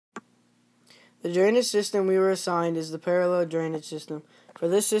The drainage system we were assigned is the parallel drainage system. For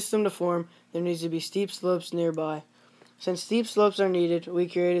this system to form, there needs to be steep slopes nearby. Since steep slopes are needed, we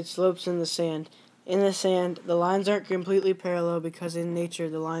created slopes in the sand. In the sand, the lines aren't completely parallel because in nature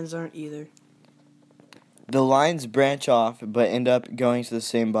the lines aren't either. The lines branch off but end up going to the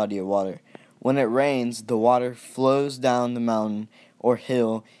same body of water. When it rains, the water flows down the mountain or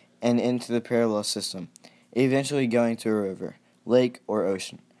hill and into the parallel system, eventually going to a river, lake, or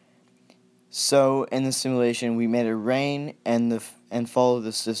ocean. So, in the simulation, we made it rain and follow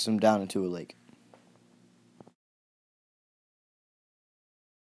the system down into a lake.